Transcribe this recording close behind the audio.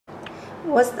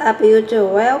What's up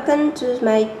YouTube? Welcome to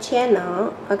my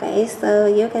channel. Okay, so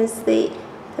you can see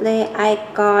today I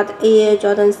got Air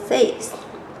Jordan 6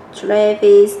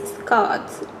 Travis Scott.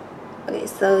 Okay,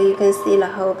 so you can see the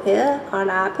whole pair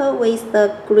on up with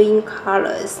the green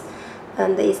colors,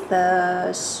 and it's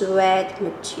the suede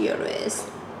materials.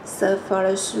 So for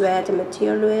the suede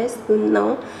materials,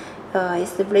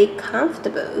 it's really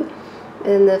comfortable.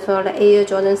 And for the Air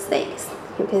Jordan 6,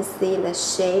 you can see the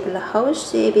shape, the whole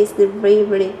shape is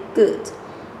really good.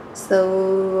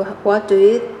 So what do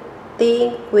you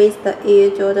think with the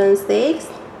Air Jordan 6,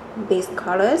 these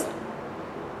colors?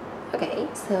 Okay,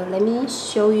 so let me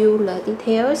show you the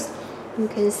details. You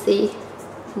can see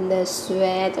the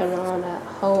suede around the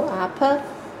whole upper,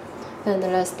 and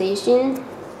the stitching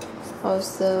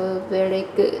also very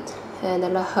good, and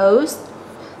the hose,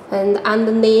 and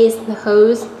underneath the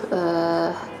hose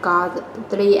got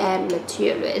 3M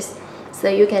materials. So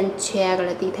you can check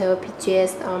the detailed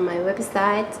pictures on my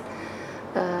website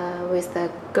with the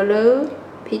glow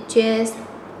pictures.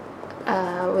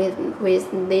 With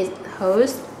this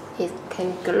hose, it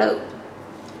can glow.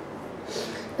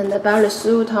 And about the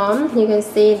shoe tone, you can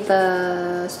see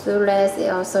the shoelace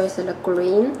also is the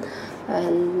green,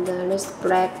 and this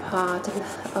black part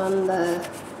on the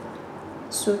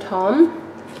shoe tone.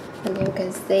 And you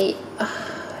can see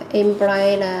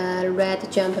embroidered red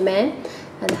Jumpman,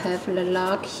 and have the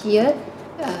lock here.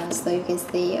 So you can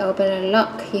see open the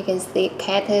lock, you can see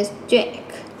Cactus jack.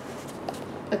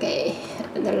 Okay,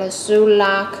 and the shoe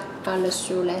lock on the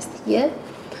shoelace here.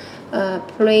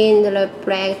 Plain the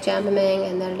black Jumpman,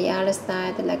 and on the other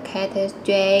side the Cactus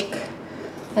jack,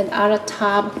 and on the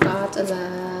top got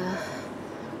the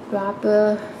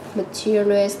rubber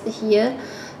materials here,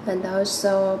 and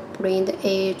also print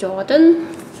Air Jordan.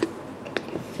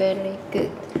 Very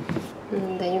good.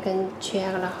 And then you can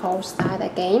check the whole side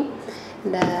again.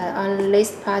 On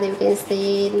this part you can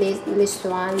see this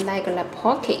one like the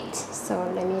pocket.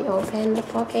 So let me open the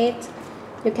pocket.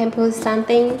 You can put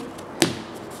something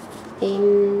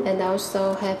in, and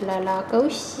also have the logo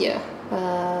here,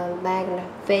 like the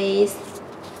face.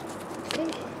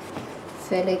 Okay.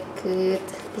 Very good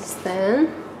design.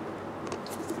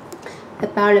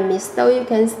 About the midsole, you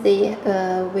can see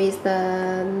with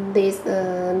this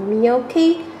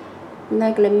milky,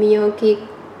 like the milky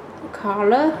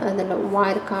color, and the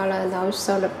white color, and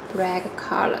also the black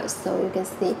color. So you can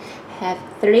see have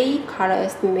 3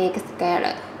 colors mixed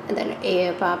together, and then the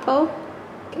air bubble.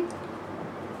 Okay.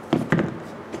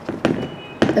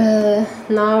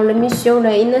 Now let me show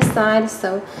the inner side.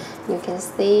 So you can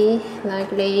see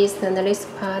like this, and this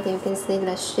part you can see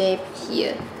the shape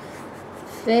here.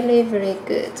 Very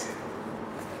good.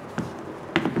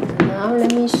 Now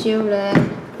let me show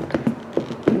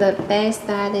the back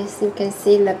side. Is you can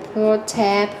see the pull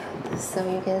tab. So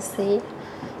you can see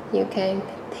you can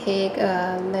take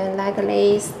the like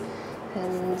this,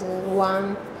 and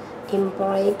one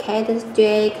embroidered Cactus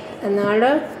jack,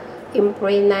 another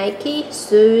embroidered Nike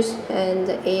shoes, and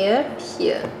Air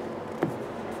here.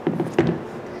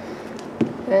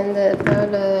 And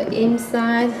about the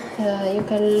inside, you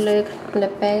can look the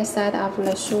back side of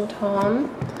the shoe tone,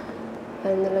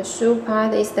 and the shoe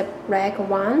part is the black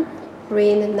one,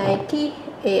 print Nike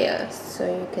Air. So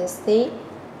you can see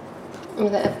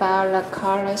about the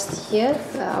colors here.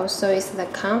 Also is the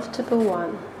comfortable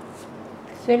one,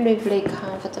 very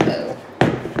comfortable.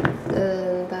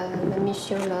 Let me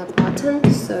show the bottom,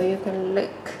 so you can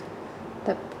look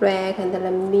the black and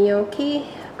the milky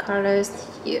colors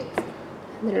here.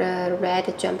 The red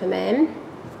Jumpman.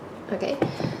 Okay,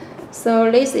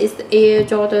 so this is the Air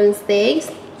Jordan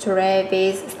 6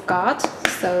 Travis Scott.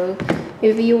 So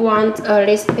if you want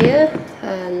this pair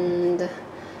and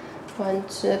want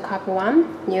to copy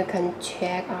one, you can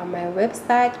check on my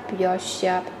website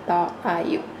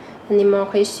beyondshop.ru. Any more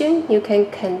questions, you can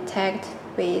contact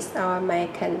with my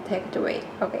contact way.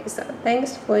 Okay, so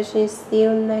thanks for watching. See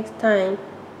you next time.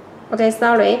 Okay,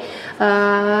 sorry,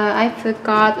 I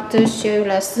forgot to show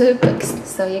the shoe books,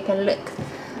 so you can look.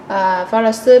 For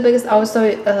the shoe books also,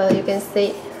 you can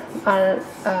see on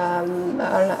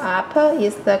the upper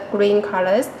is the green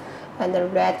colors, and the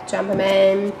red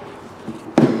Jumpman.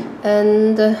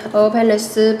 And open the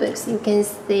shoe books, you can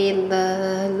see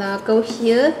the logo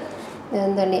here,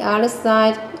 and on the other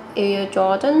side Air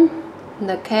Jordan,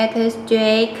 the Cactus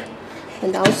jack,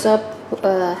 and also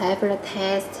have the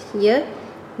text here.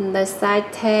 The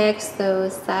side tag, so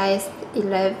size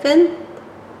 11.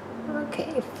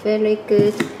 Okay, very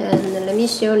good. And let me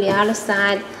show the other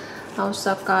side.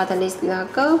 Also got this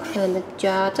logo and the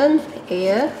Jordan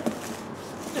Air.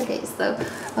 Okay, so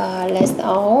that's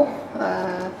all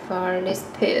for this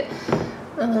pair.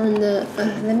 And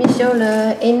let me show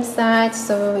the inside.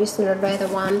 So it's the red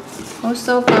one.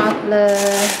 Also got the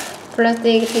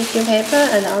plastic tissue paper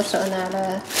and also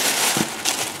another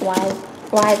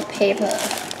white paper.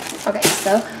 Okay,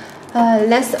 so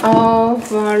that's all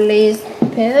for this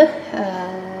pair.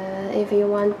 If you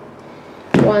want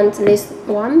this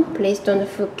one, please don't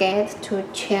forget to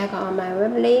check on my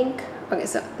web link. Okay,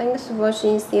 so thanks for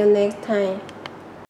watching. See you next time.